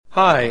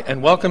Hi,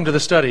 and welcome to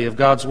the study of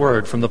God's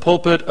Word from the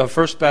pulpit of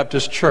First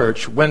Baptist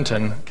Church,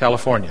 Winton,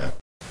 California.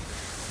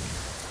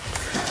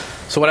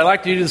 So what I'd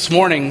like to do this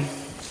morning,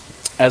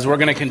 as we're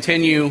going to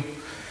continue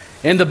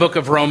in the book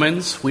of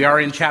Romans, we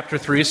are in chapter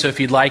 3, so if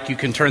you'd like, you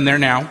can turn there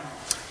now.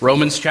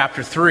 Romans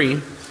chapter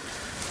 3.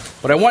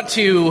 But I want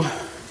to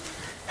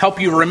help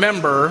you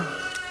remember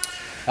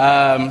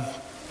that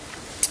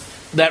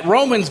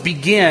Romans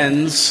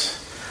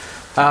begins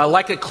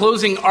like a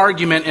closing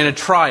argument in a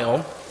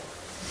trial,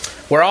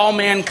 where all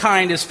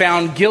mankind is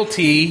found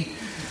guilty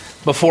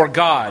before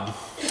God.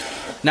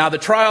 Now, the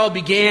trial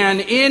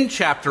began in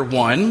chapter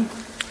 1,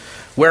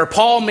 where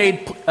Paul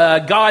made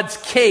God's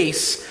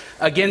case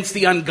against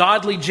the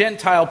ungodly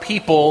Gentile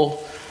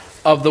people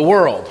of the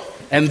world.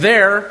 And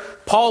there,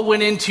 Paul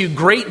went into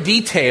great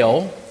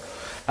detail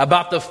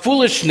about the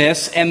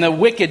foolishness and the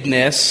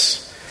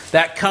wickedness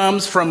that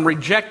comes from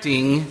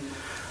rejecting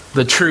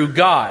the true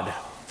God.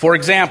 For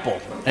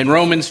example, in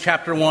Romans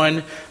chapter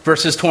 1,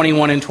 verses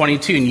 21 and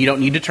 22, and you don't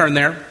need to turn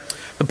there,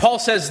 but Paul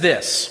says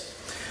this: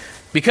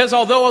 because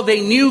although they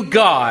knew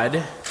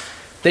God,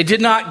 they did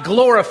not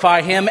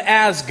glorify him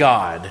as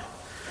God,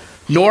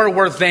 nor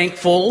were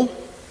thankful,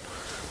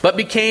 but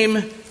became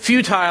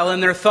futile in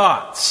their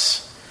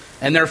thoughts,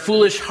 and their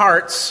foolish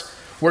hearts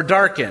were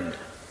darkened.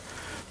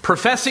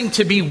 Professing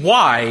to be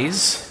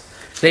wise,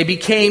 they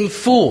became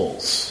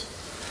fools.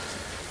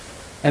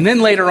 And then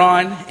later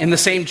on in the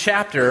same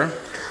chapter,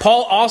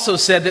 Paul also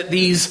said that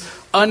these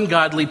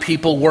ungodly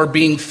people were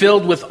being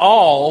filled with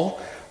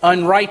all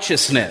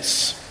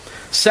unrighteousness,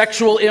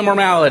 sexual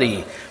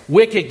immorality,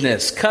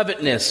 wickedness,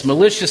 covetousness,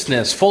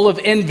 maliciousness, full of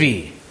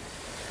envy,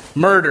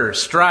 murder,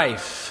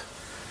 strife,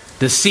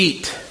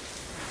 deceit.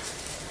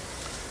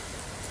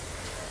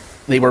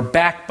 They were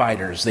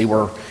backbiters. They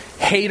were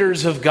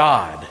haters of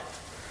God,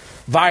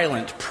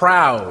 violent,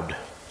 proud,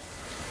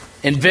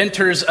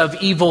 inventors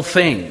of evil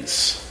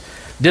things,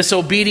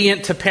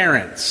 disobedient to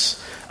parents,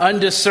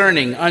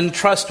 undiscerning,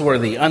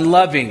 untrustworthy,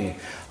 unloving,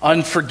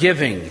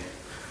 unforgiving,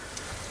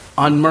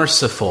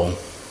 unmerciful,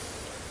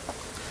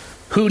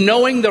 who,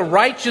 knowing the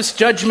righteous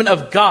judgment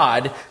of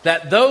God,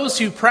 that those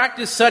who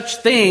practice such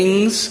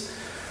things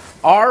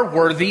are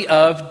worthy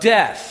of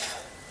death,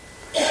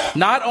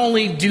 not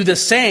only do the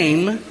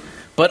same,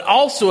 but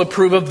also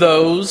approve of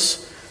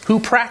those who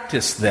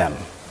practice them.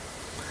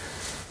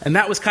 And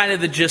that was kind of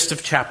the gist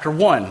of chapter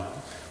 1.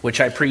 Which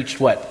I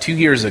preached, 2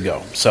 years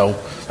ago. So,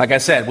 like I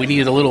said, we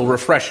needed a little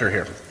refresher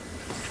here.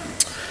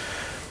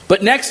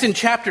 But next in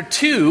chapter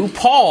 2,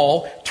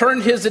 Paul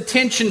turned his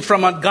attention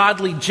from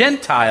ungodly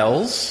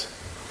Gentiles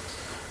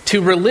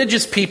to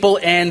religious people,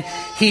 and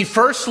he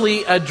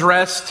firstly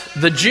addressed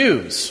the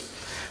Jews.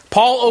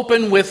 Paul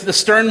opened with the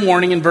stern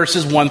warning in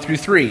verses 1 through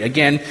 3.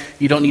 Again,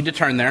 you don't need to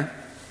turn there.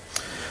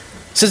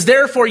 It says,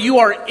 therefore you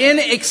are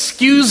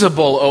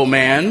inexcusable, O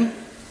man,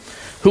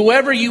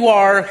 whoever you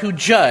are who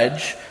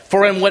judge,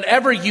 for in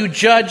whatever you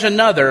judge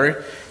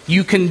another,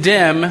 you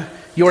condemn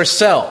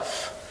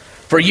yourself.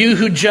 For you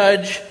who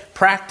judge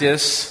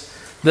practice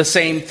the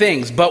same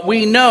things. But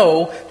we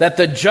know that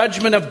the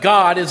judgment of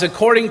God is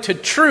according to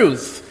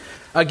truth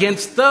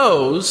against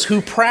those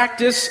who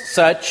practice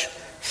such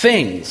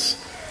things.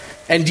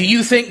 And do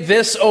you think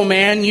this, O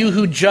man, you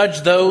who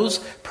judge those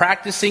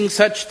practicing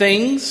such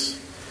things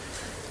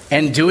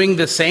and doing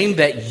the same,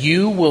 that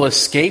you will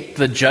escape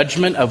the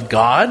judgment of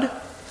God?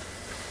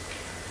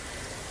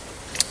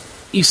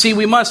 You see,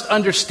 we must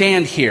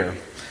understand here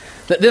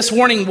that this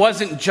warning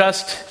wasn't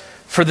just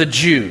for the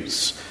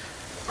Jews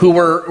who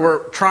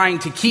were trying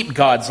to keep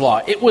God's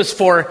law. It was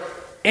for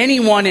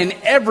anyone and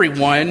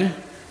everyone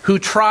who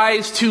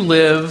tries to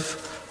live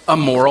a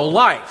moral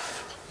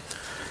life.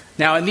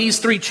 Now, in these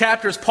 3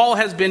 chapters, Paul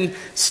has been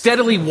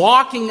steadily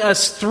walking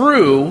us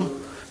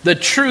through the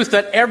truth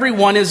that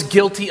everyone is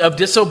guilty of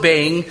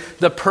disobeying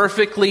the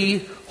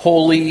perfectly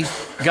holy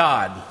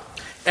God.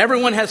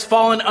 Everyone has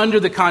fallen under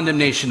the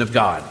condemnation of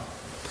God.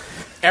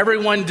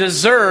 Everyone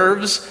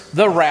deserves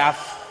the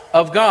wrath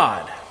of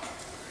God.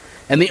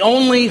 And the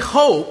only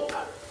hope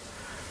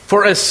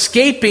for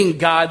escaping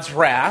God's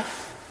wrath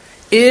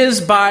is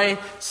by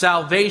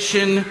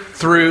salvation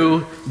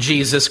through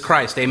Jesus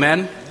Christ.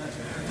 Amen?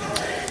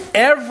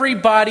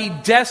 Everybody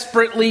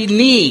desperately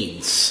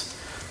needs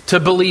to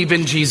believe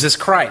in Jesus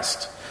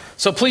Christ.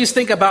 So please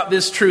think about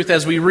this truth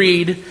as we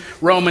read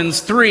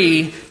Romans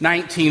 3,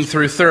 19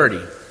 through 30.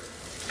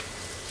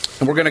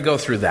 And we're going to go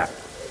through that.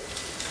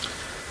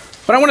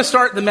 But I want to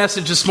start the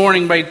message this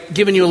morning by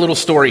giving you a little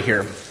story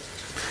here.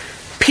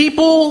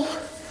 People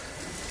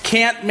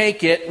can't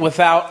make it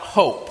without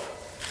hope.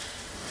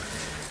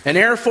 An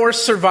Air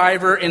Force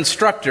survivor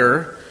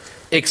instructor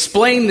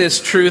explained this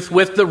truth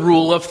with the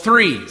rule of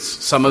 3s.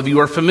 Some of you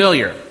are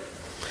familiar.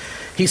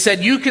 He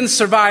said, you can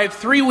survive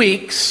 3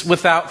 weeks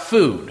without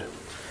food,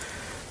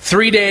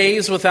 3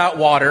 days without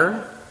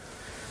water,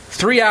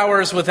 3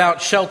 hours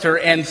without shelter,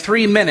 and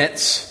 3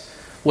 minutes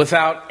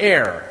without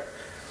air.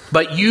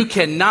 But you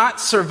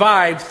cannot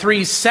survive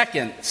 3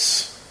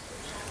 seconds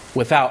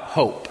without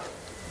hope.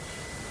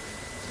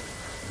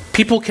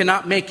 People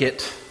cannot make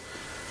it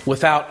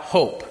without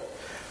hope.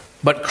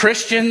 But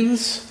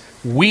Christians,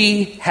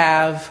 we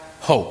have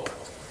hope.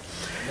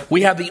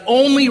 We have the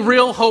only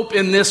real hope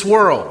in this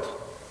world.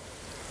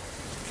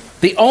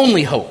 The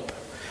only hope.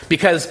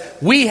 Because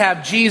we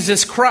have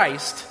Jesus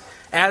Christ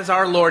as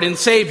our Lord and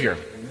Savior.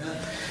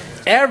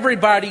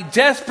 Everybody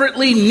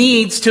desperately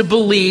needs to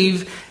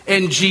believe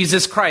in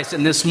Jesus Christ.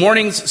 And this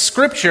morning's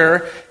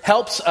scripture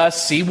helps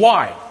us see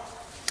why.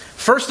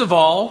 First of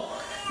all,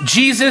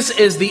 Jesus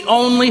is the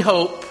only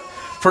hope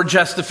for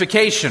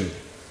justification.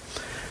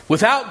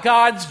 Without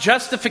God's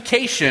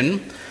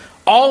justification,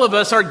 all of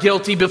us are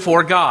guilty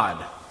before God.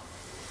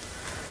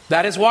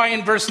 That is why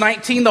in verse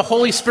 19, the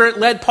Holy Spirit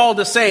led Paul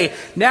to say,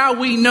 "Now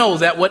we know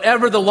that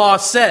whatever the law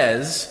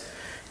says,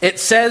 it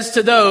says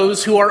to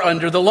those who are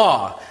under the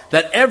law,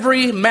 that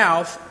every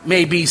mouth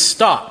may be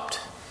stopped,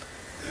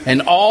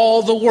 and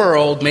all the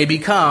world may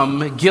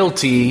become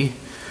guilty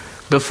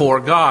before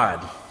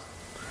God."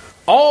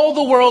 All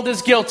the world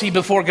is guilty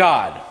before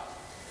God,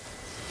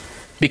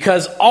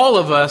 because all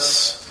of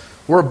us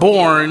were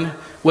born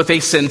with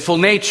a sinful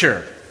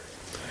nature.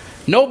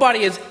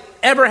 Nobody has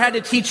ever had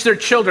to teach their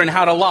children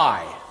how to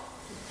lie,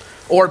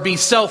 or be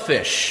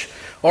selfish,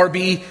 or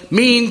be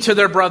mean to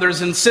their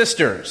brothers and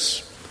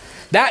sisters.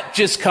 That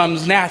just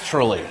comes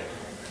naturally.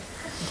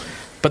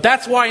 But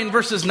that's why in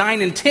verses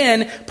 9 and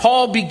 10,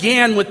 Paul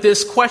began with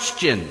this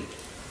question.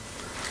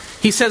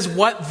 He says,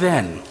 "What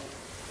then?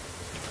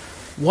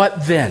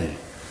 What then?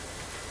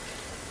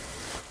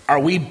 Are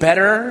we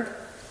better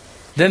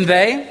than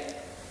they?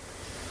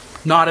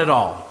 Not at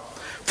all.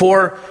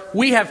 For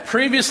we have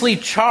previously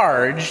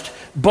charged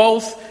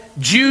both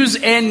Jews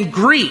and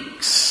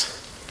Greeks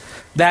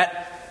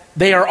that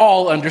they are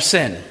all under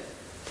sin.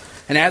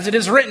 And as it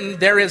is written,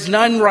 there is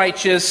none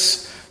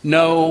righteous,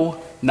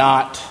 no,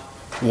 not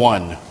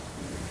one."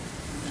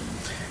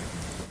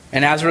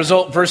 And as a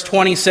result, verse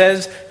 20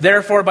 says,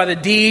 "Therefore by the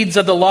deeds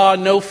of the law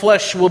no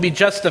flesh will be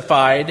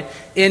justified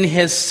in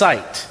his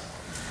sight.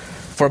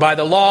 For by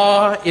the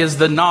law is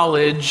the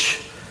knowledge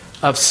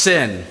of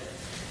sin.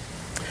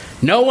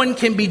 No one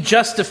can be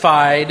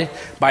justified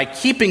by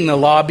keeping the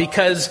law,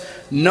 because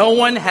no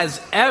one has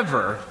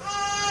ever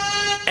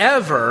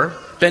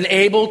been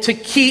able to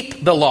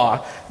keep the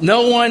law.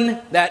 No one,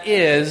 that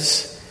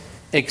is,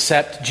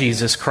 except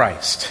Jesus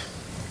Christ."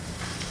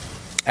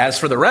 As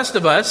for the rest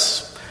of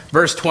us,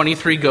 verse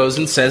 23 goes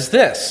and says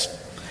this: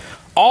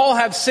 "All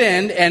have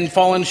sinned and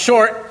fallen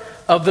short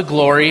of the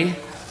glory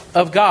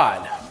of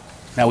God."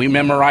 Now we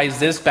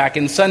memorized this back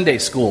in Sunday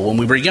school when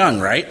we were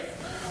young, right?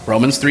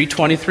 Romans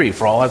 3:23,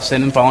 "For all have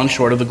sinned and fallen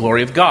short of the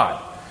glory of God."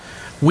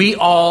 We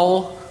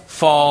all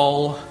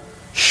fall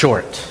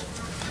short.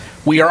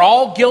 We are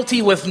all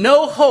guilty with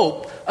no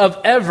hope of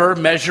ever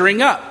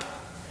measuring up.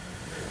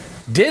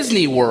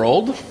 Disney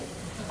World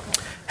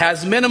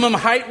has minimum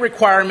height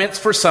requirements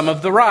for some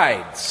of the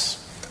rides.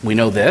 We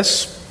know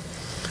this.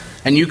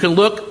 And you can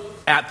look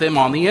at them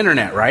on the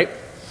internet, right?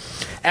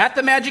 At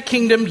the Magic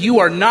Kingdom, you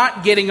are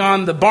not getting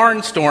on the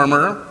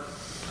Barnstormer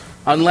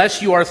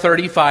unless you are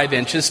 35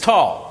 inches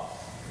tall.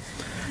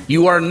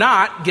 You are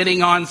not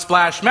getting on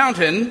Splash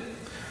Mountain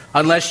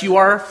unless you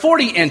are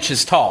 40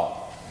 inches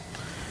tall.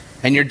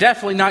 And you're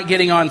definitely not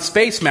getting on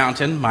Space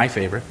Mountain, my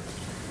favorite,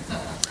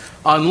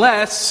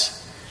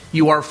 unless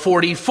you are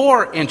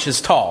 44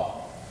 inches tall.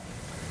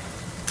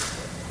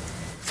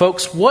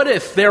 Folks, what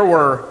if there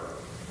were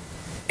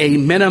a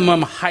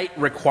minimum height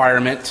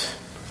requirement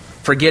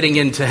for getting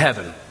into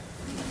heaven?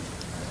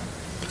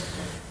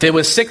 If it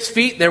was 6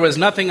 feet, there was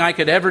nothing I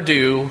could ever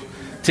do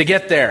to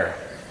get there.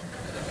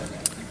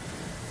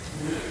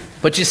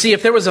 But you see,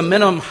 if there was a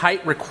minimum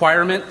height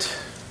requirement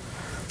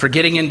for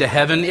getting into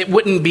heaven, it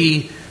wouldn't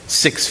be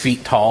 6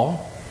 feet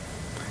tall.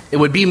 It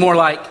would be more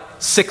like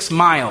 6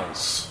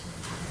 miles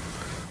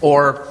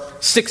or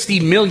 60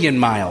 million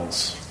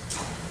miles.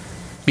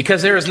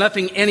 Because there is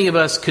nothing any of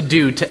us could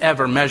do to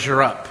ever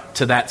measure up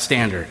to that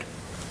standard.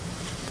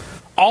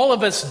 All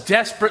of us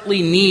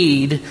desperately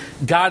need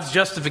God's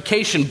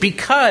justification,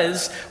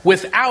 because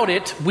without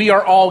it, we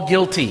are all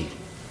guilty.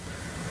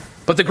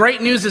 But the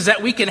great news is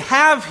that we can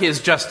have His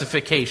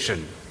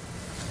justification.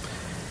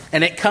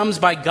 And it comes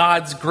by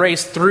God's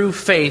grace through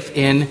faith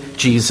in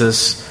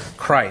Jesus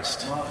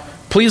Christ.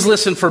 Please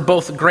listen for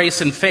both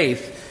grace and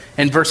faith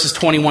in verses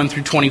 21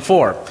 through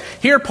 24.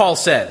 Here Paul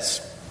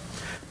says,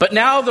 "But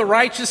now the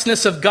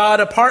righteousness of God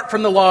apart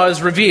from the law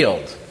is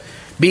revealed,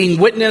 being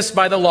witnessed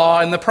by the law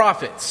and the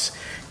prophets,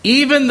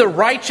 even the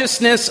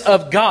righteousness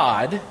of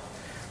God,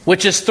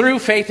 which is through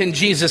faith in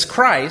Jesus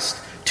Christ,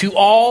 to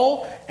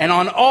all and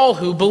on all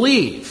who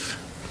believe.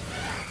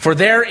 For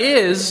there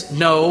is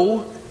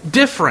no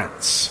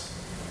difference.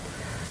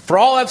 For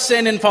all have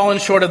sinned and fallen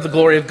short of the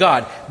glory of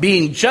God,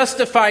 being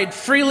justified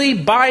freely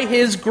by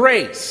His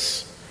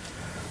grace,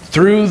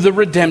 through the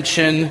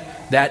redemption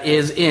that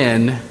is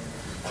in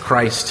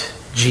Christ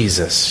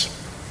Jesus."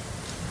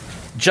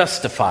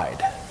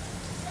 Justified.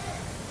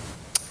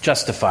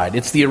 Justified.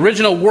 It's the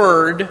original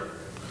word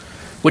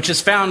which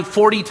is found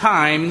 40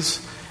 times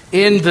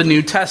in the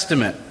New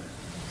Testament.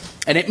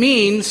 And it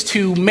means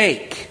to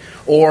make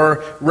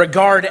or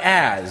regard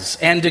as,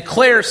 and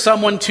declare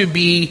someone to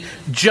be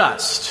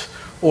just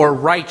or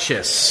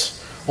righteous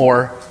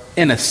or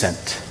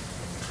innocent.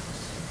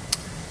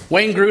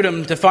 Wayne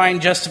Grudem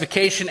defined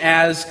justification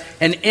as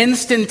an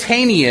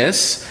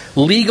instantaneous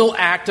legal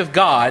act of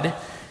God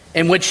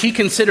in which he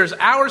considers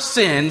our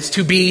sins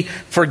to be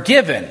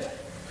forgiven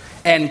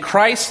and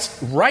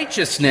Christ's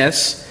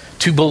righteousness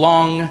to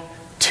belong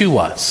to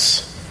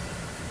us.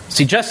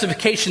 See,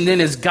 justification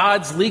then is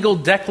God's legal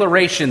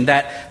declaration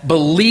that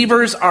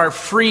believers are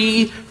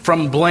free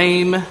from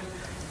blame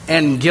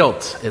and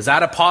guilt. Is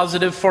that a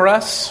positive for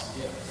us?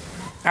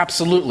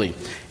 Absolutely.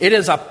 It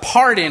is a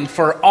pardon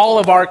for all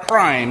of our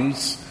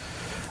crimes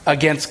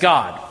against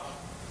God.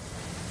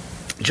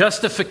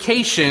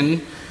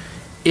 Justification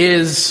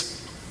is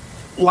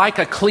like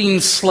a clean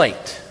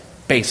slate,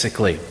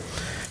 basically,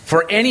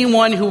 for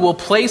anyone who will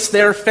place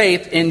their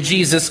faith in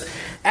Jesus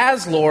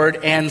as Lord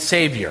and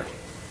Savior.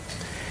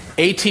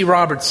 A.T.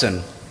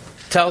 Robertson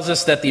tells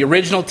us that the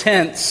original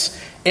tense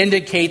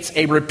indicates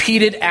a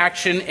repeated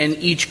action in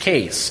each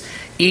case,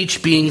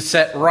 each being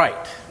set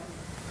right.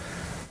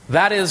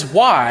 That is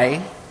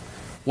why,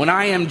 when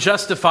I am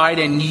justified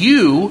and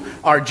you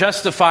are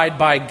justified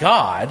by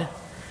God,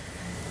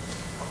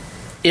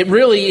 it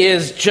really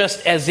is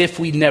just as if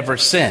we never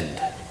sinned.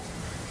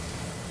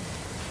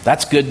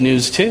 That's good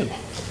news too.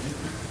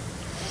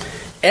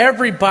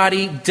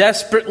 Everybody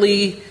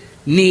desperately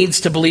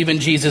needs to believe in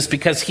Jesus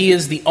because he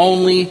is the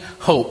only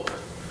hope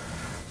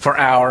for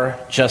our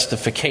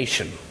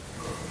justification.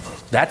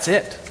 That's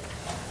it.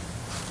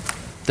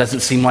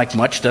 Doesn't seem like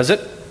much, does it?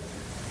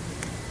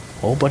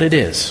 Oh, but it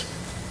is.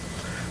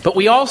 But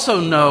we also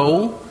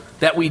know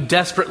that we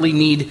desperately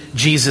need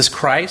Jesus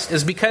Christ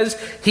is because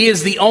he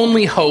is the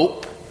only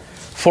hope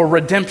for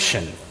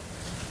redemption.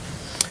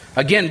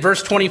 Again,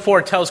 verse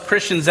 24 tells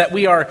Christians that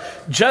we are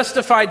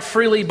justified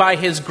freely by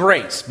his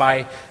grace,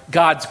 by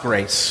God's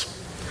grace,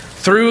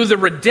 through the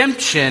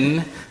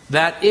redemption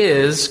that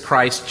is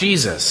Christ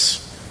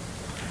Jesus.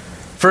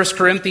 1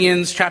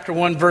 Corinthians chapter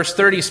 1, verse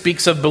 30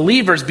 speaks of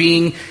believers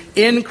being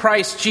in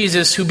Christ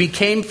Jesus, who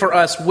became for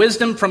us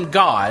wisdom from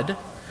God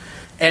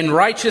and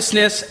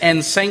righteousness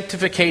and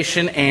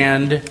sanctification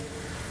and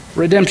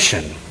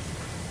redemption.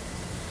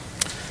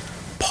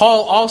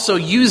 Paul also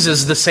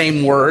uses the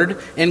same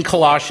word in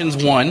Colossians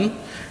 1.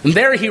 And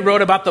there he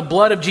wrote about the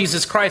blood of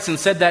Jesus Christ and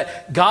said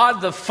that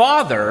God the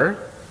Father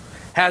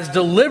has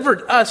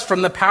delivered us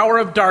from the power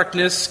of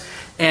darkness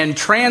and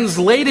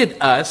translated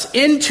us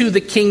into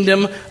the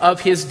kingdom of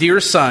his dear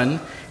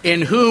Son,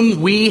 in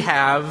whom we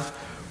have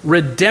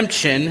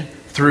redemption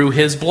through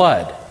his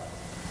blood.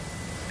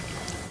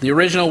 The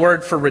original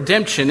word for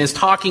redemption is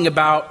talking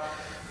about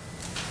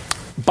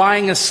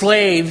buying a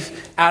slave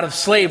out of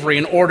slavery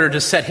in order to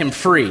set him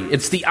free.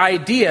 It's the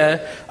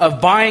idea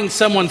of buying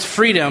someone's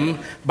freedom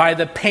by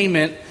the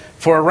payment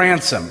for a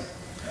ransom.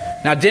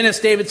 Now, Dennis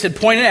Davidson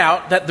pointed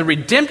out that the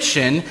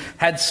redemption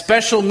had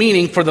special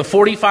meaning for the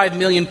 45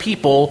 million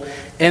people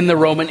in the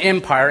Roman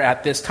Empire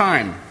at this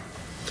time.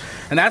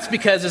 And that's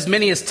because as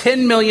many as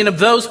 10 million of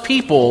those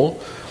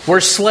people were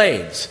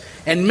slaves.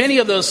 And many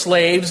of those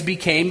slaves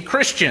became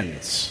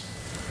Christians.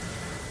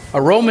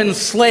 A Roman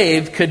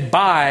slave could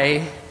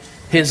buy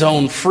his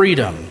own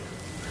freedom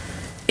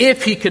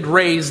if he could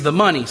raise the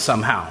money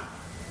somehow.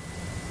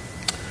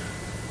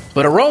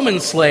 But a Roman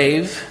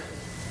slave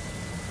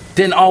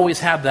didn't always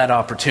have that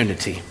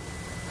opportunity.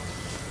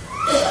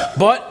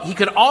 But he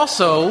could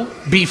also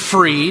be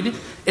freed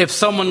if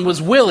someone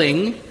was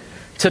willing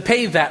to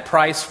pay that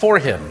price for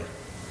him.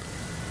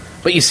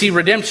 But you see,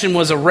 redemption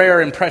was a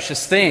rare and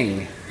precious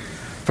thing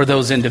for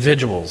those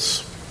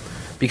individuals,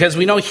 because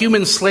we know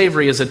human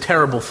slavery is a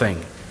terrible thing,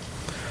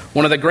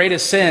 one of the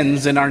greatest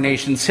sins in our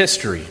nation's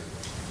history.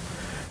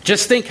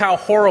 Just think how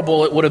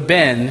horrible it would have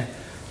been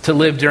to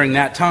live during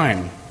that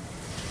time.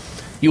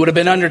 You would have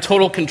been under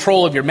total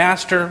control of your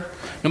master,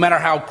 no matter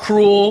how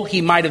cruel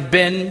he might have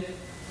been.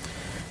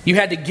 You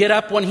had to get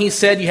up when he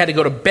said. You had to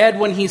go to bed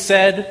when he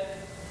said.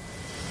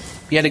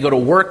 You had to go to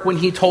work when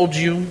he told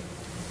you.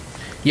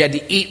 You had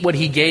to eat what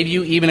he gave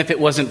you, even if it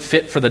wasn't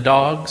fit for the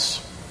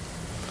dogs.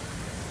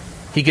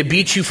 He could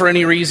beat you for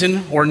any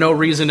reason or no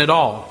reason at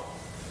all.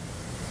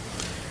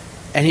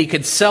 And he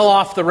could sell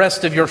off the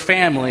rest of your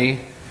family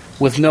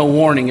with no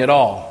warning at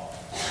all.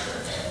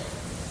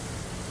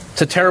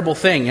 It's a terrible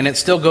thing, and it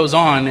still goes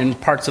on in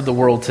parts of the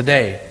world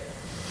today.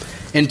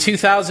 In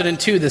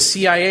 2002, the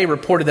CIA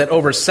reported that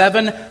over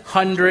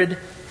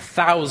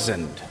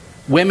 700,000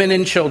 women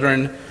and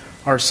children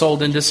are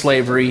sold into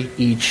slavery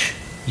each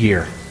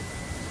year.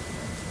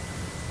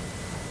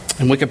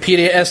 And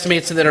Wikipedia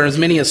estimates that there are as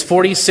many as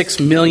 46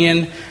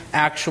 million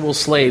actual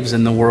slaves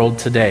in the world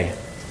today.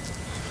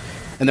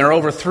 And there are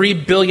over 3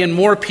 billion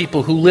more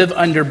people who live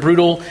under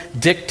brutal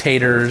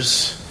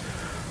dictators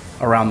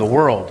around the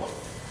world.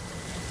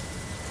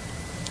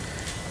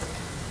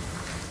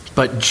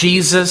 But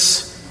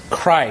Jesus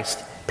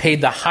Christ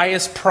paid the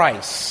highest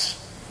price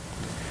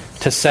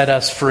to set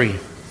us free.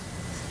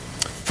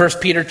 1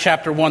 Peter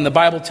chapter 1, the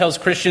Bible tells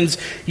Christians,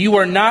 you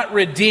are not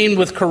redeemed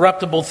with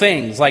corruptible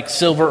things like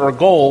silver or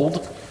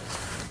gold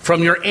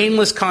from your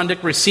aimless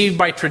conduct received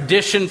by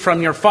tradition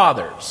from your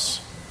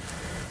fathers,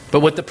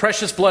 but with the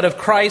precious blood of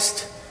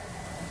Christ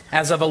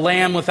as of a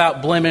lamb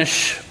without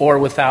blemish or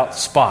without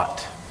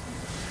spot.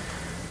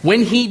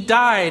 When he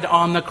died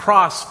on the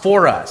cross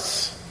for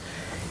us,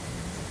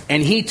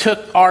 and he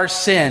took our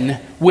sin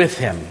with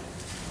him,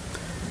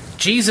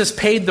 Jesus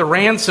paid the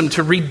ransom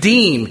to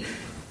redeem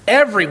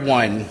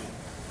everyone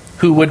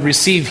who would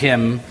receive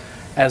him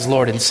as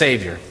Lord and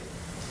Savior.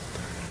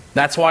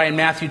 That's why in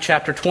Matthew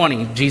chapter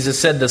 20, Jesus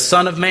said, the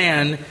Son of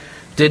Man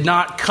did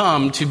not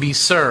come to be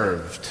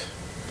served,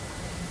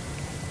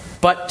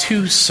 but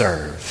to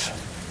serve,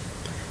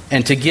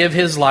 and to give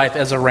his life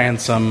as a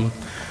ransom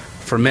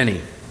for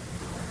many.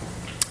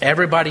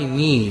 Everybody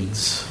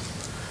needs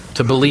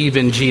to believe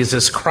in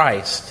Jesus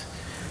Christ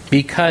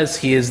because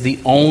he is the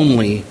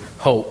only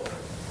hope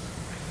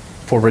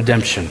for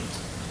redemption.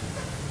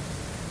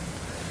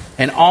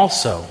 And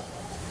also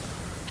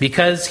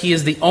because he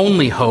is the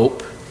only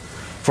hope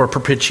for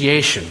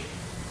propitiation.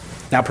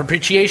 Now,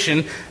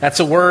 propitiation, that's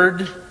a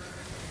word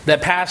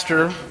that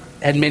Pastor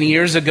had many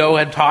years ago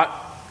had taught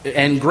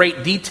in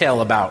great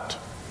detail about.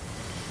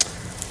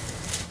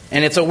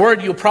 And it's a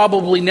word you'll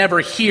probably never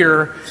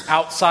hear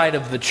outside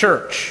of the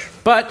church.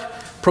 But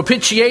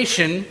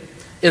propitiation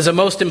is a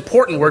most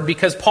important word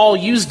because Paul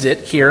used it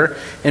here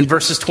in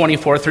verses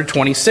 24 through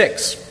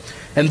 26.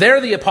 And there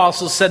the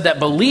apostles said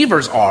that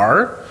believers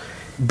are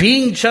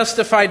being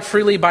justified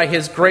freely by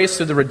his grace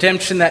through the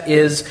redemption that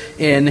is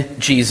in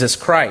Jesus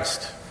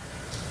Christ,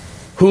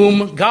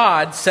 whom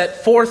God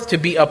set forth to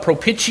be a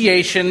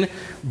propitiation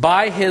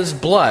by his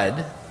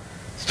blood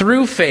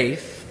through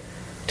faith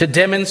to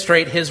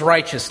demonstrate his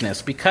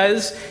righteousness,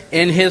 because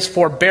in his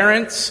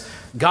forbearance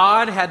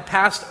God had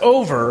passed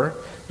over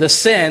the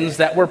sins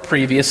that were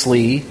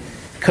previously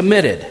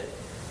committed,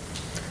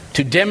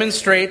 to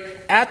demonstrate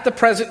at the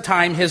present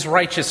time his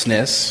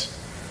righteousness,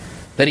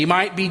 that he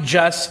might be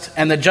just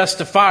and the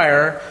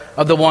justifier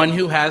of the one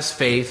who has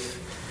faith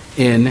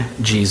in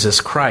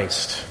Jesus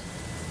Christ.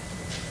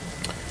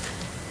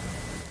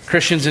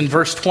 Christians, in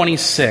verse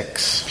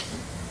 26,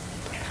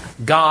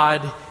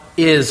 God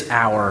is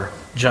our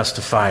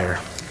justifier.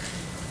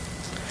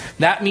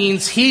 That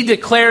means he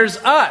declares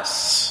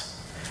us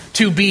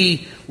to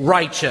be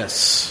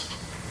righteous.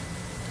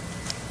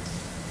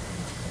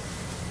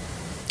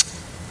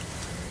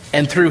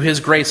 And through his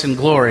grace and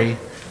glory,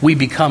 we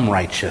become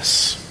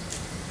righteous.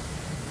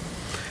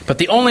 But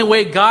the only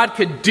way God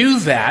could do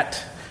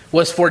that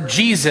was for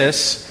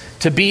Jesus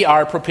to be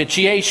our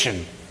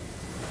propitiation.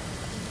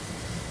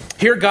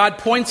 Here God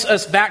points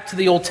us back to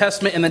the Old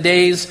Testament in the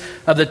days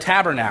of the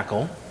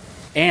tabernacle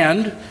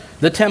and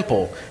the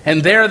temple.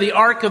 And there the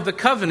Ark of the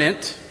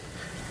Covenant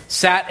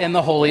sat in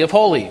the Holy of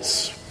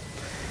Holies.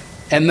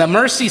 And the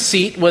mercy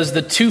seat was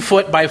the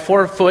 2-foot by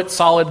 4-foot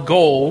solid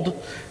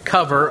gold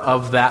cover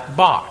of that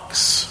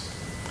box.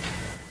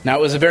 Now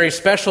it was a very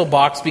special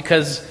box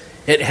because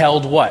it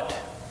held what?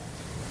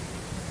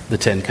 The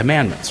 10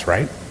 Commandments,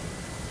 right?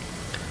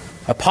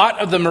 A pot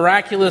of the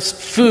miraculous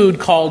food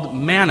called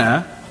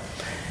manna,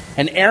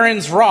 and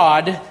Aaron's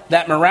rod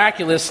that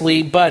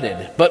miraculously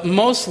budded. But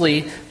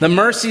mostly, the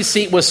mercy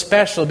seat was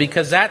special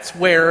because that's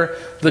where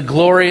the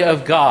glory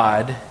of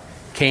God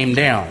came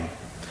down.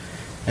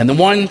 And the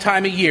one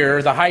time a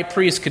year, the high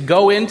priest could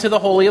go into the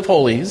Holy of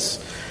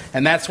Holies,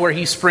 and that's where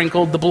he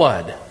sprinkled the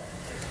blood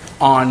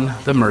on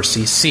the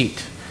mercy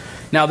seat.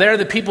 Now there,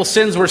 the people's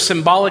sins were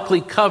symbolically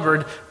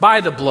covered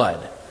by the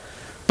blood.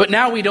 But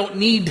now we don't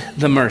need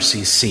the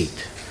mercy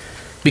seat,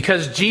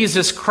 because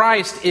Jesus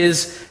Christ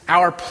is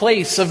our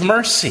place of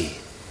mercy.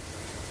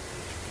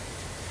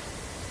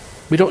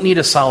 We don't need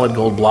a solid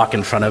gold block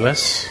in front of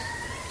us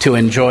to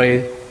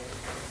enjoy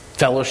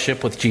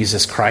fellowship with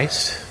Jesus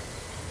Christ.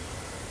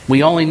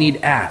 We only need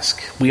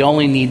ask. We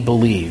only need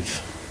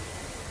believe.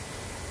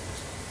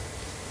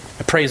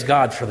 I praise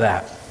God for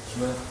that.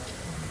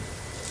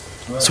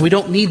 So we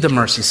don't need the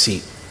mercy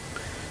seat.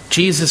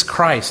 Jesus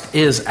Christ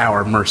is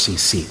our mercy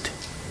seat.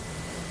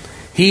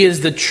 He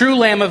is the true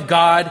Lamb of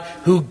God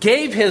who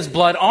gave his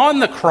blood on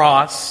the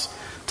cross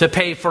to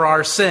pay for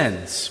our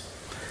sins.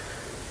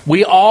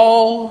 We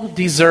all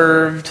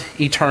deserved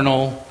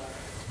eternal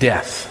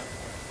death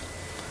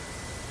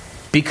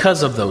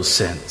because of those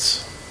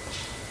sins.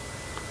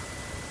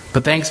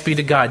 But thanks be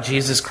to God,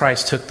 Jesus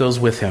Christ took those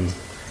with him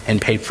and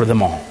paid for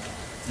them all.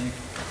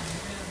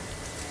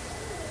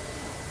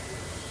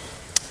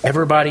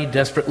 Everybody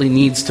desperately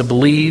needs to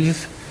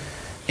believe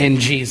in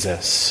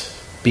Jesus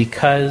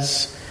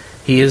because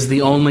he is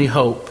the only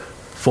hope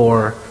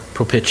for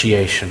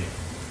propitiation.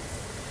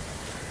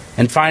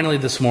 And finally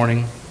this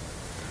morning,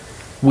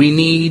 we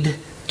need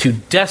to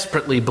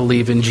desperately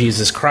believe in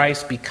Jesus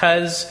Christ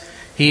because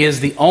he is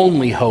the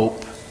only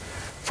hope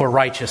for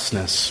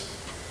righteousness.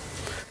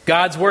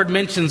 God's word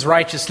mentions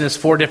righteousness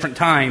 4 different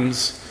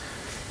times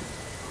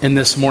in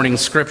this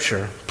morning's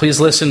scripture. Please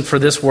listen for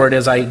this word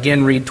as I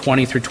again read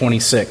 20 through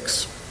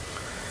 26.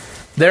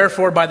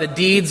 Therefore, by the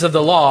deeds of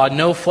the law,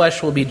 no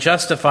flesh will be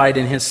justified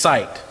in his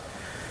sight.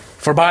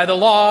 For by the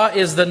law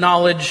is the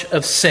knowledge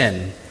of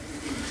sin.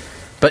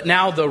 But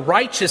now the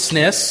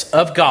righteousness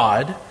of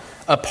God,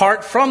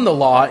 apart from the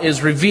law,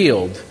 is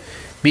revealed,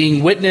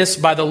 being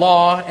witnessed by the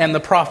law and the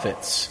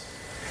prophets.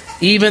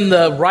 Even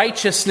the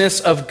righteousness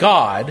of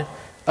God,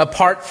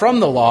 apart from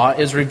the law,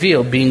 is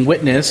revealed, being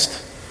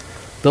witnessed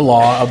the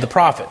law of the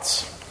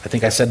prophets. I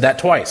think I said that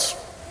twice.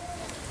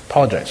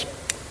 Apologize.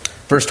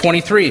 Verse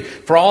 23,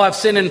 for all have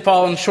sinned and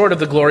fallen short of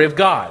the glory of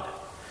God,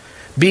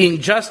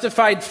 being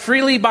justified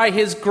freely by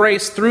his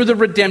grace through the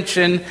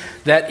redemption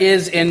that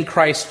is in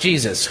Christ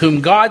Jesus,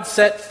 whom God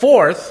set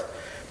forth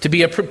to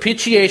be a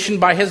propitiation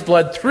by his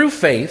blood through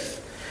faith,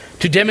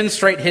 to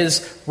demonstrate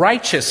his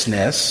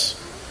righteousness,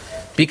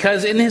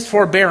 because in his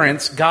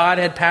forbearance God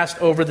had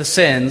passed over the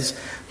sins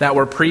that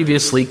were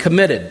previously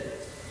committed,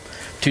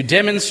 to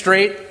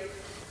demonstrate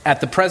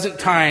at the present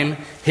time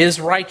his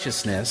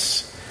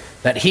righteousness,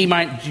 that he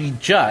might be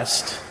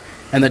just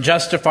and the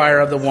justifier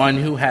of the one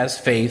who has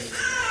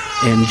faith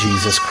in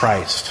Jesus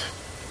Christ.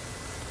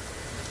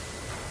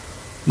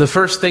 The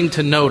first thing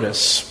to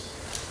notice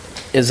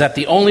is that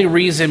the only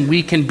reason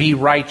we can be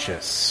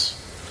righteous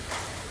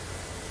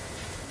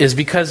is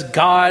because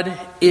God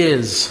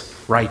is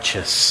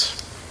righteous.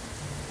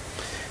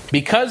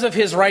 Because of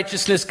his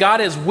righteousness,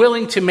 God is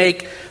willing to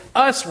make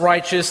us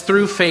righteous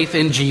through faith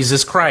in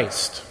Jesus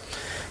Christ.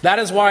 That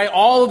is why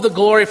all of the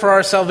glory for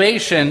our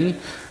salvation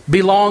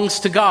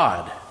belongs to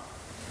God.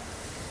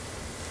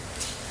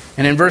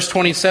 And in verse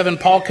 27,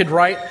 Paul could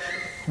write,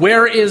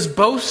 where is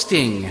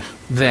boasting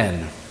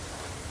then?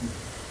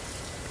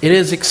 It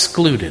is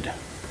excluded.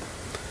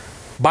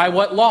 By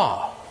what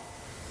law?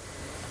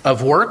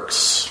 Of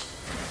works?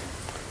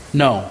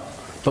 No,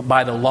 but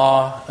by the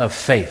law of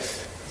faith.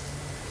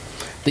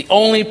 The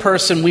only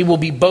person we will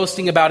be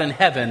boasting about in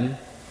heaven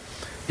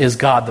is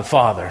God the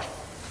Father,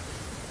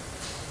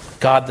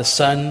 God the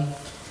Son,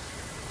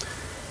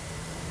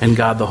 and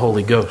God the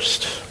Holy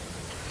Ghost.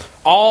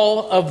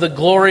 All of the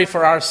glory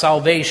for our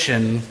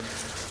salvation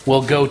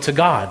will go to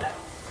God.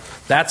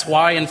 That's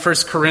why in 1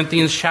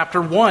 Corinthians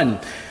chapter 1,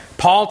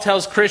 Paul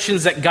tells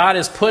Christians that God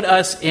has put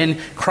us in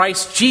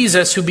Christ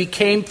Jesus, who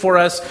became for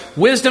us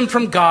wisdom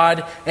from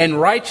God and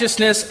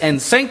righteousness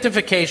and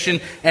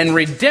sanctification and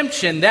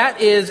redemption. That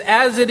is,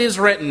 as it is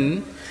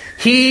written,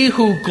 he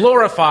who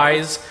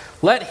glorifies,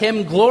 let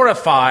him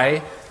glorify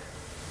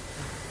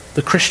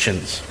the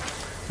Christians.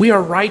 We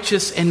are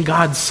righteous in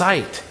God's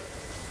sight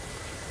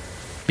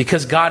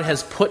because God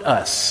has put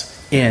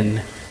us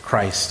in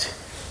Christ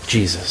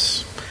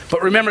Jesus.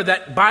 But remember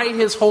that by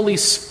his Holy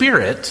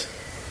Spirit,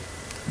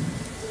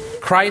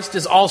 Christ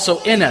is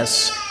also in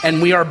us,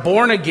 and we are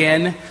born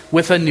again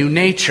with a new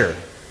nature,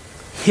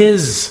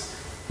 his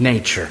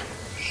nature.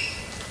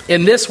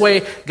 In this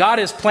way, God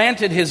has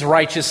planted his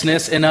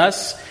righteousness in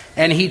us,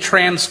 and he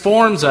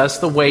transforms us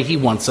the way he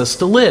wants us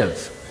to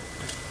live.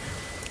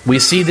 We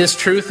see this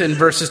truth in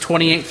verses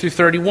 28 through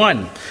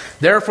 31.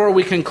 Therefore,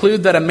 we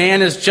conclude that a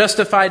man is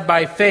justified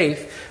by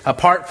faith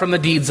apart from the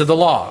deeds of the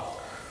law.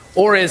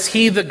 Or is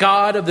he the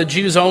God of the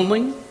Jews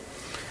only?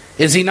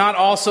 Is he not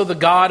also the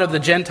God of the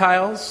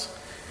Gentiles?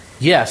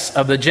 Yes,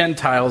 of the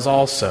Gentiles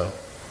also.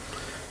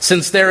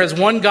 Since there is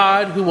one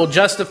God who will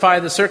justify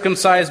the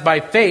circumcised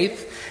by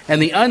faith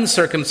and the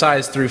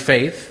uncircumcised through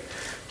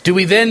faith, do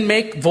we then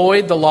make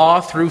void the law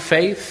through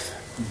faith?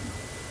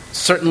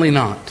 Certainly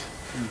not.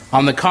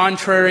 On the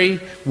contrary,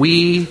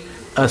 we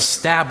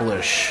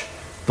establish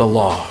the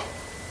law.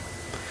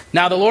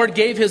 Now the Lord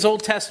gave his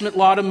Old Testament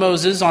law to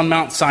Moses on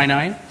Mount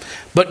Sinai,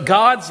 but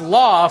God's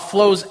law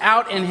flows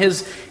out in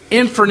his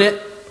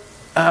infinite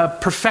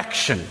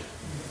perfection.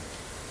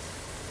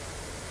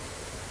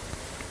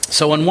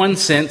 So in one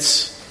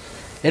sense,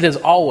 it has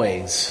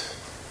always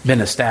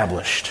been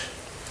established.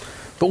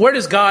 But where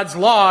does God's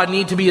law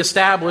need to be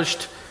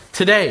established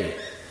today?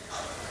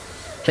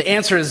 The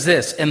answer is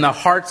this: in the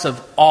hearts of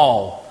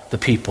all the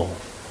people.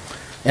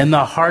 In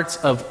the hearts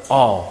of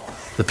all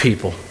the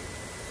people.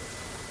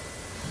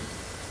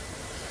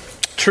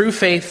 True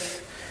faith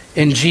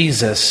in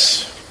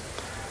Jesus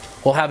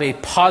will have a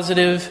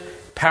positive,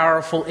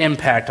 powerful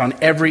impact on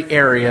every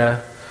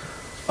area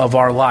of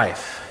our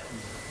life.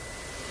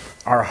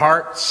 Our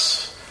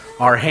hearts,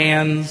 our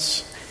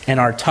hands, and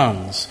our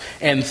tongues.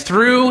 And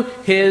through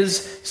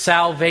his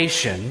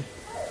salvation,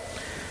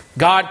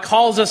 God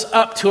calls us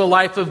up to a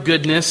life of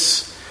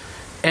goodness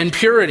and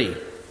purity.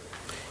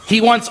 He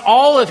wants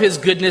all of his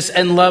goodness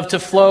and love to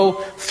flow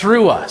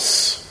through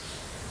us.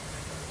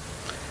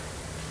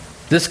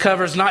 This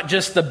covers not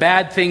just the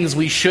bad things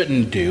we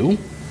shouldn't do,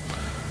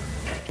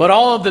 but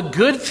all of the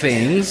good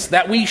things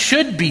that we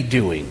should be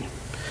doing,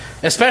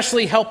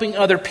 especially helping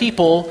other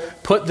people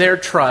put their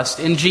trust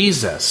in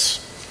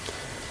Jesus.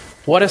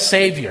 What a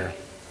Savior.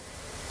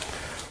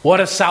 What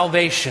a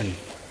salvation.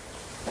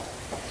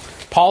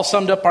 Paul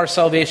summed up our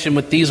salvation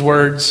with these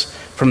words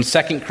from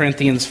 2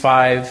 Corinthians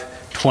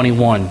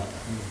 5:21.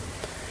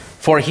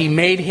 For he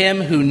made him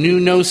who knew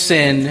no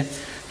sin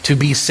to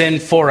be sin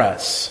for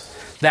us,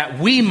 that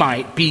we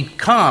might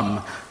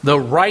become the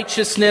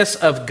righteousness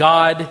of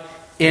God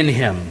in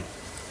him.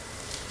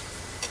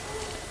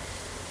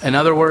 In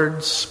other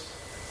words,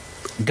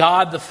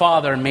 God the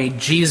Father made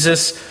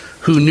Jesus,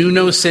 who knew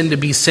no sin, to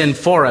be sin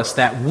for us,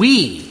 that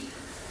we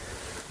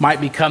might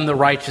become the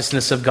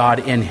righteousness of God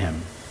in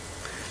him.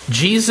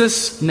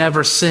 Jesus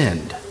never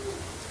sinned,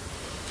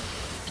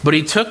 but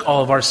he took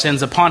all of our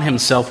sins upon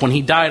himself when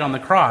he died on the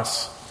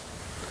cross.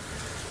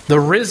 The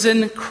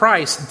risen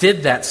Christ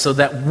did that so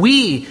that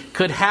we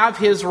could have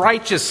his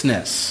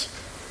righteousness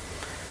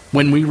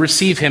when we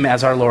receive him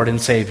as our Lord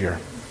and Savior.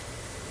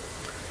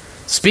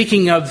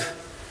 Speaking of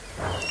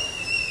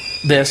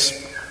this,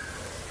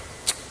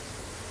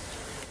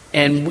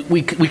 and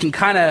we can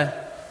kind of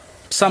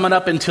sum it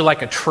up into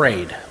like a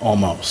trade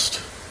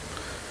almost.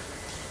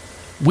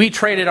 We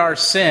traded our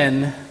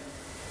sin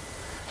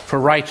for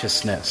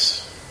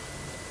righteousness,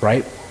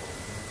 right?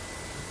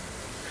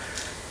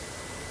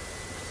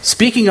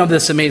 Speaking of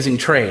this amazing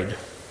trade,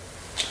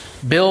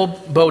 Bill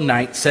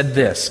Bodnight said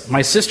this: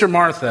 "My sister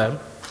Martha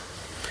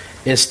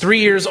is 3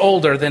 years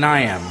older than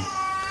I am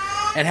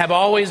and have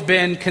always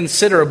been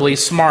considerably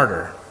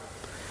smarter.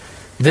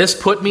 This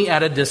put me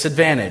at a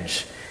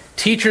disadvantage.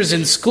 Teachers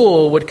in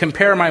school would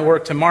compare my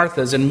work to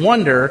Martha's and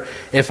wonder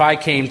if I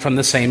came from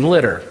the same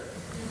litter.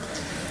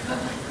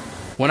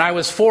 When I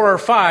was 4 or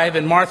 5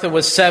 and Martha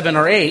was 7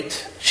 or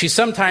 8, she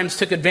sometimes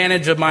took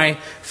advantage of my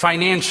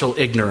financial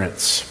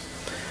ignorance.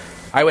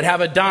 I would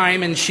have a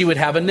dime and she would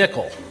have a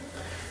nickel.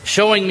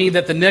 Showing me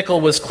that the nickel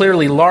was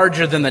clearly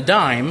larger than the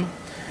dime,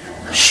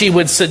 she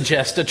would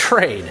suggest a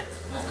trade.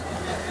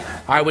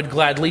 I would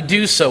gladly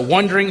do so,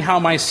 wondering how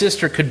my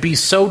sister could be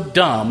so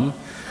dumb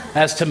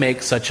as to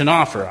make such an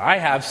offer. I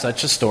have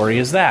such a story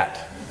as that.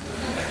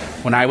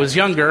 When I was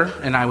younger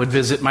and I would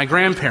visit my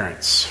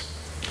grandparents,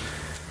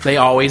 they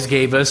always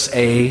gave us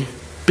a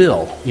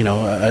bill,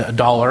 a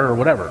dollar or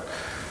whatever.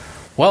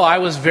 Well, I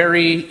was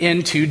very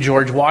into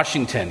George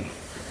Washington.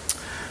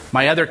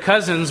 My other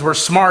cousins were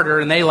smarter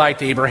and they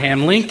liked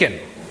Abraham Lincoln.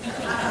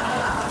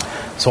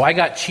 So I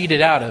got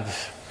cheated out of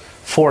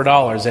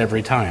 $4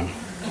 every time.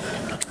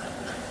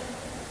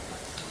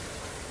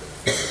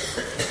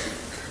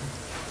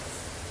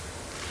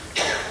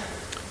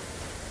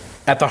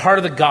 At the heart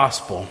of the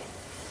gospel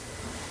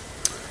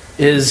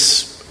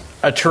is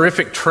a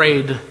terrific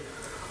trade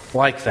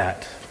like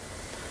that.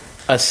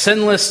 A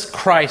sinless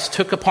Christ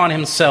took upon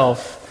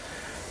himself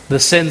the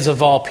sins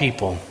of all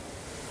people,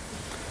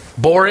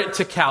 bore it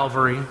to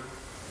Calvary,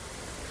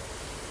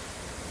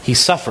 he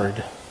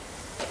suffered,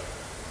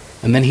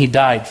 and then he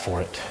died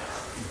for it.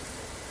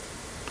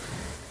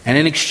 And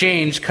in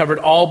exchange covered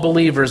all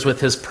believers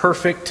with his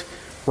perfect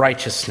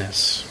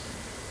righteousness.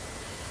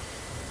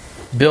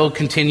 Bill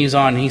continues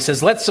on. He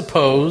says, let's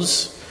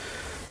suppose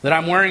that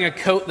I'm wearing a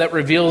coat that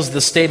reveals the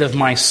state of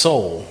my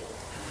soul.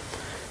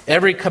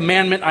 Every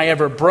commandment I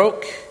ever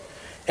broke,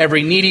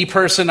 every needy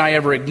person I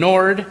ever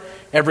ignored,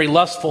 every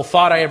lustful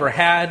thought I ever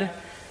had,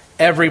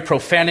 every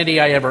profanity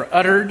I ever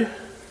uttered,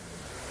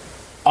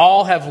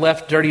 all have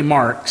left dirty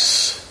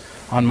marks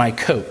on my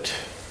coat.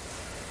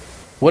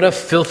 What a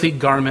filthy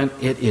garment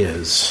it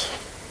is.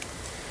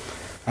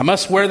 I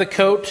must wear the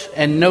coat,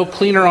 and no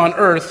cleaner on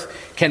earth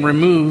can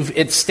remove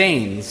its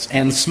stains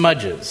and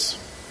smudges.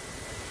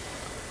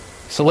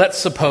 So let's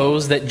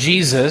suppose that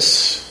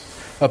Jesus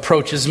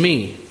approaches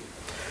me.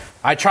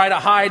 I try to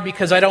hide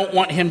because I don't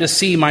want him to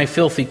see my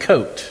filthy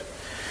coat.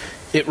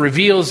 It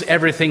reveals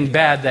everything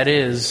bad that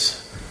is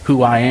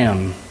who I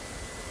am.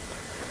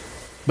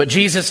 But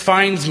Jesus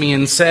finds me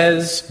and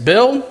says,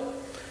 Bill,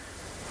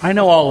 I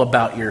know all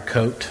about your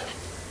coat.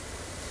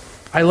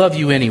 I love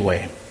you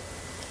anyway.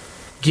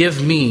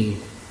 Give me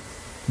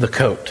the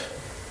coat.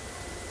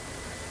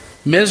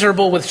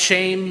 Miserable with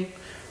shame,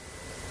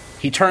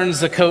 he turns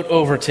the coat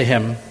over to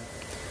him.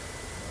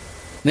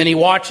 Then he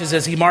watches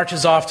as he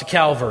marches off to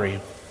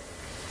Calvary.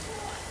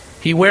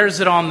 He wears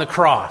it on the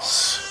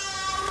cross,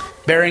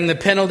 bearing the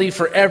penalty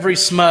for every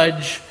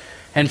smudge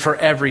and for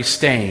every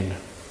stain.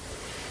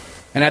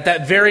 And at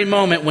that very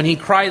moment when he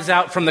cries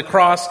out from the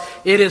cross,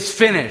 "It is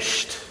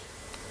finished,"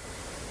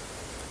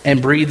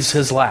 and breathes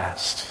his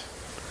last,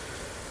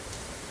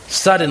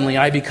 suddenly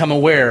I become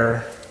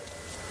aware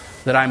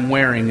that I'm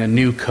wearing a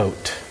new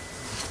coat.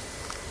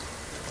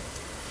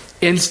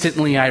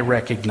 Instantly I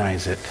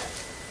recognize it.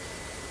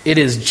 It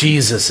is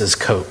Jesus'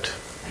 coat.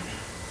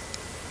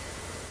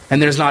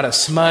 And there's not a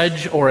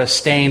smudge or a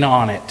stain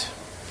on it.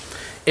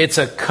 It's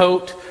a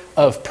coat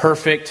of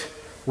perfect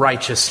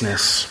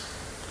righteousness.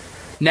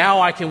 Now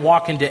I can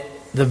walk into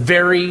the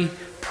very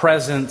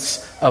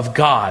presence of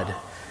God,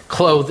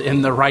 clothed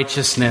in the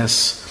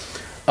righteousness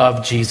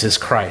of Jesus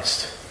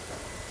Christ.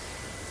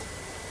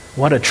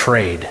 What a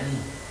trade.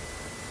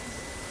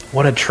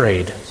 What a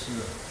trade.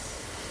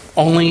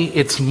 Only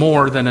it's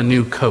more than a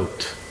new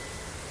coat.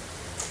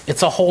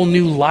 It's a whole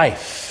new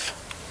life.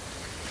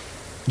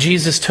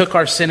 Jesus took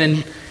our sin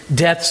and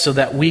death so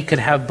that we could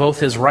have both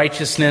his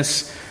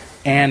righteousness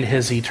and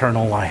his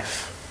eternal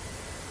life.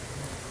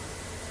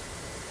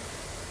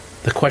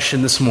 The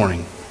question this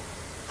morning,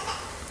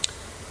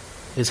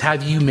 is,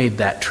 have you made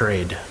that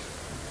trade?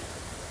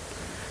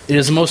 It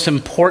is the most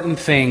important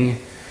thing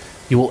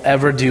you will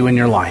ever do in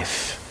your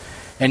life.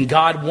 And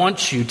God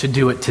wants you to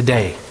do it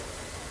today.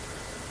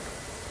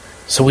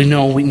 So we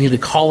know we need to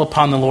call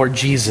upon the Lord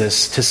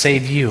Jesus to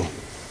save you.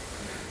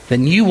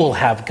 Then you will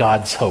have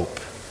God's hope.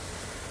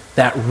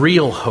 That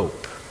real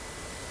hope.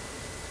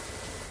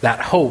 That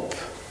hope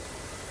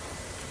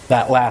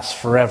that lasts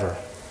forever.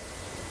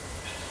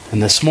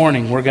 And this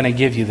morning we're going to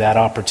give you that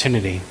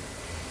opportunity.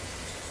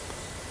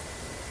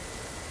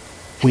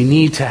 We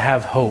need to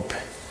have hope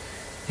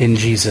in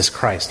Jesus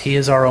Christ. He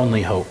is our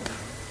only hope.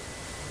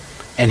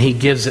 And He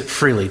gives it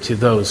freely to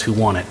those who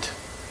want it.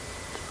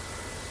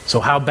 So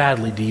how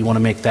badly do you want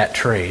to make that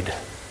trade?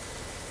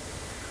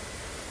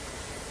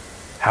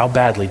 How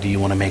badly do you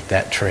want to make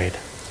that trade?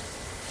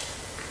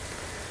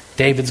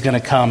 David's going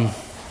to come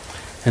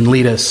and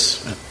lead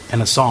us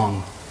in a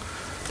song.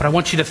 But I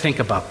want you to think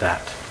about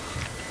that.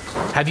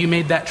 Have you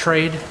made that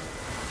trade?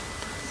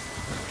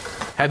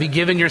 Have you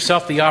given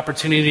yourself the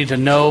opportunity to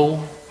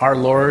know our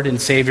Lord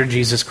and Savior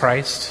Jesus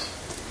Christ?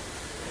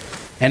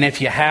 And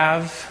if you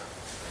have,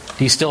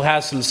 do you still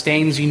have some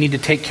stains you need to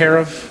take care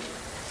of?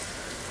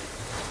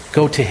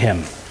 Go to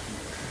Him.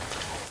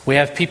 We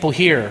have people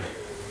here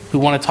who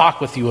want to talk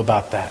with you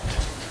about that,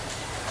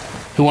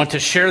 who want to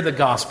share the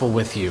gospel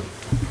with you,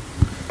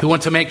 who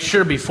want to make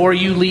sure before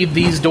you leave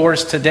these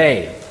doors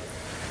today,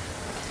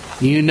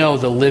 you know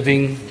the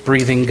living,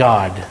 breathing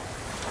God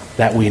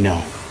that we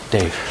know.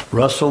 Dave.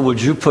 Russell,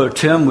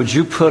 Tim, would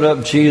you put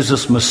up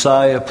Jesus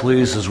Messiah,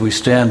 please, as we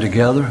stand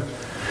together?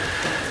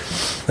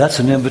 That's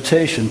an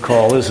invitation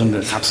call, isn't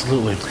it?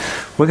 Absolutely.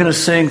 We're going to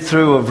sing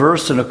through a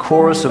verse and a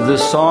chorus of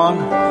this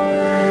song.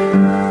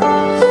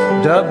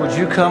 Doug, would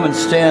you come and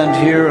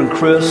stand here? And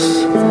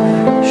Chris,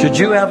 should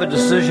you have a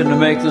decision to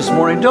make this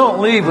morning, don't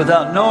leave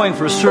without knowing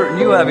for certain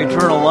you have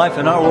eternal life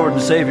in our Lord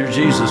and Savior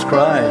Jesus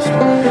Christ.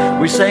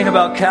 We sang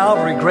about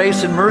Calvary,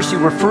 grace and mercy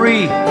were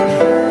free.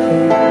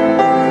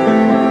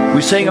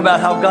 We sang about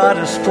how God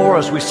is for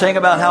us. We sang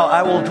about how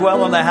I will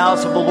dwell in the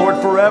house of the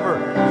Lord forever.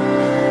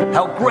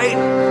 How great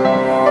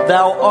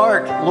Thou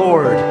art,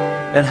 Lord,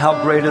 and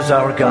how great is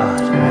our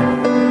God.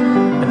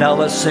 And now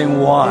let's sing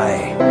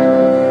Why,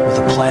 with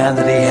the plan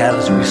that He had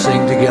as we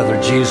sing together,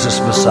 Jesus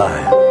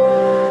Messiah.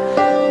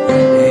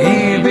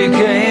 He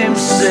became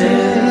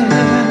sin,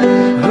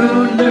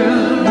 who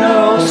knew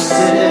no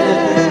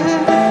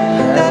sin,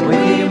 that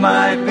we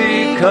might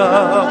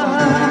become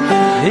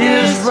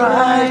His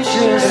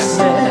righteousness.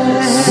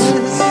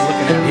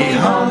 He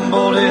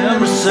humbled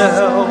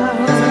Himself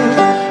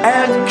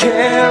and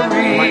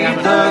carried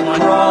the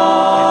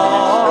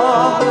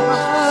cross.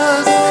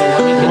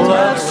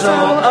 Love so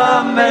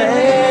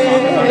amazing.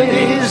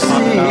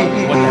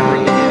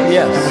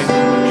 Yes.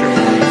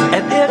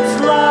 And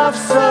it's love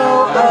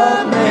so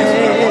amazing.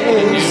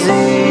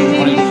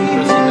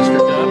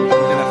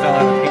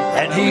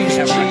 And He's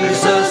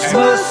Jesus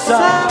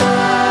Messiah.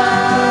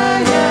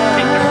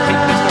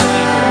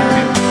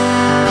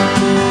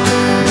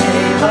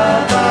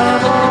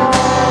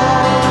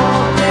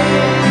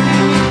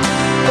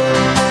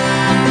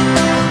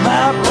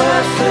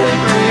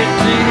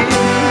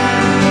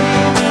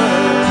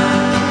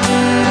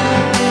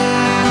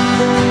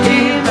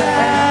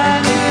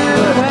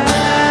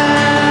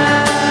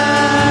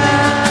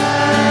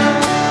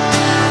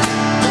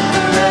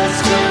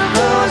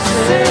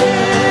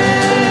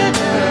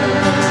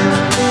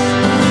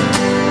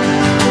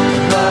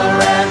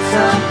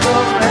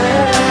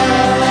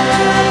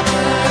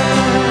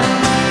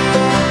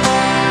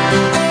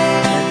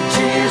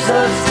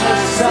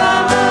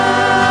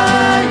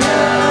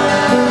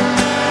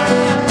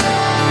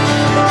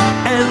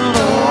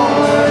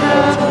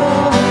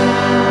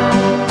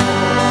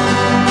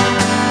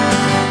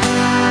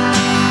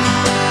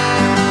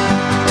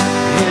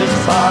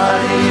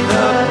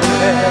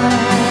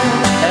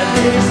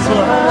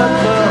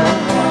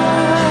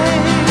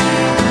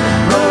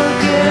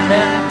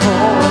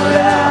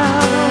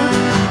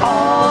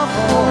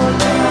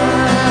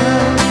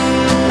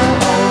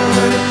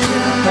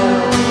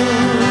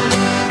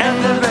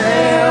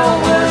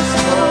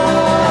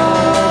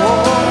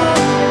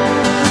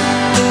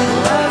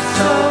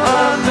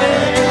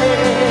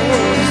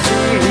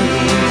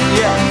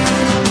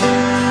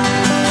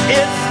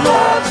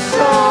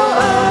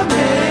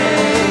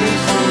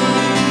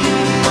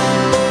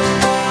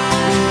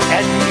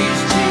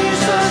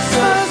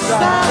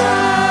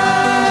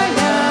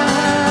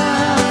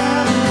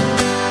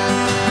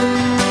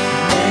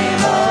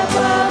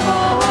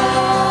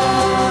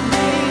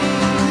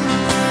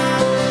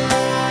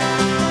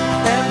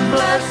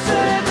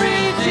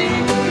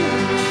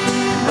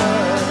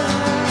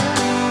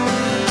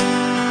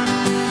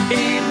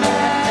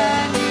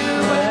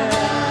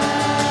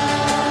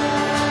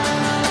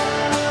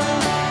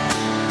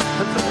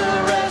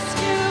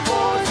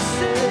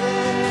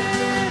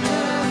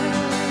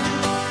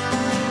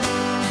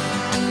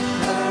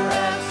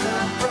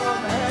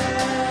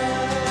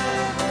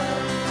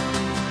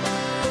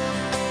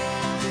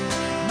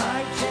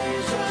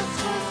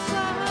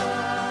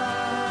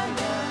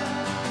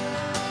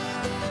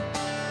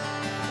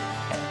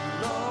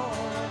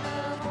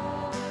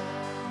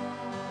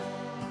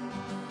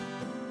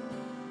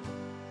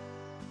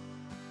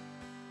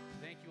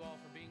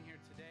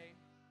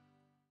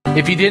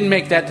 If you didn't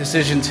make that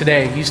decision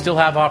today, you still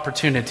have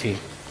opportunity.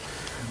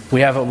 We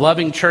have a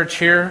loving church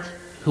here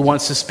who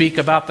wants to speak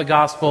about the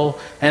gospel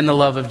and the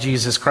love of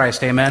Jesus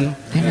Christ. Amen?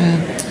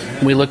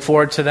 Amen. We look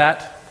forward to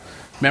that.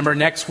 Remember,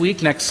 next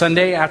week, next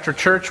Sunday after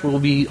church, we'll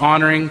be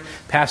honoring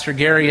Pastor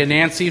Gary and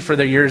Nancy for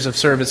their years of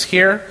service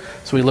here.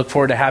 So we look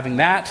forward to having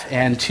that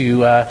and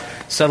to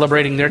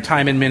celebrating their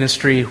time in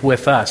ministry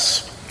with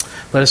us.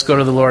 Let us go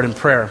to the Lord in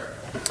prayer.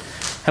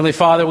 Heavenly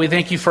Father, we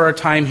thank you for our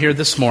time here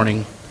this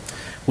morning.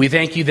 We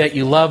thank you that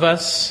you love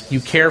us, you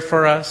care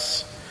for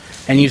us,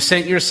 and you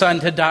sent your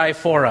Son to die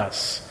for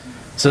us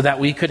so that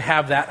we could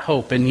have that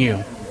hope in you.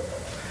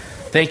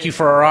 Thank you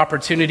for our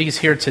opportunities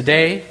here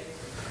today.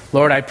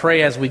 Lord, I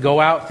pray as we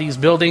go out these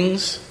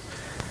buildings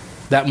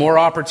that more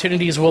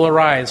opportunities will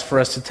arise for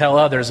us to tell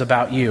others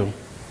about you.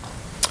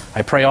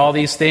 I pray all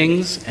these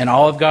things, and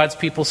all of God's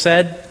people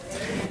said,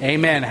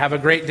 Amen. Have a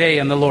great day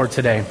in the Lord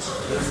today.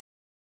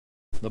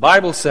 The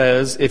Bible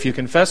says, if you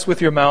confess with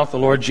your mouth the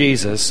Lord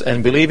Jesus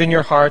and believe in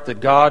your heart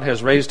that God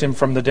has raised him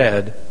from the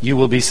dead, you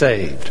will be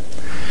saved.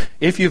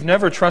 If you've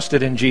never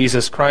trusted in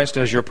Jesus Christ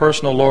as your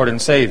personal Lord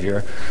and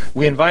Savior,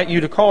 we invite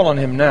you to call on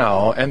him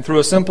now and through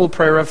a simple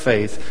prayer of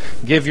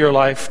faith, give your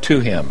life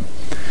to him.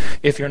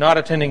 If you're not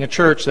attending a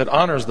church that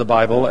honors the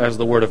Bible as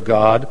the Word of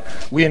God,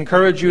 we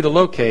encourage you to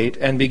locate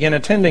and begin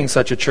attending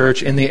such a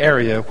church in the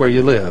area where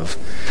you live.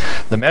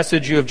 The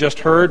message you have just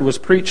heard was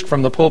preached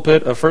from the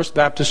pulpit of First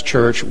Baptist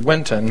Church,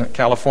 Winton,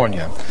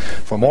 California.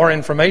 For more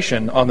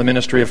information on the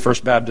ministry of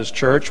First Baptist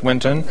Church,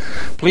 Winton,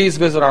 please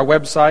visit our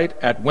website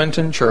at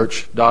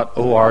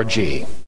wintonchurch.org.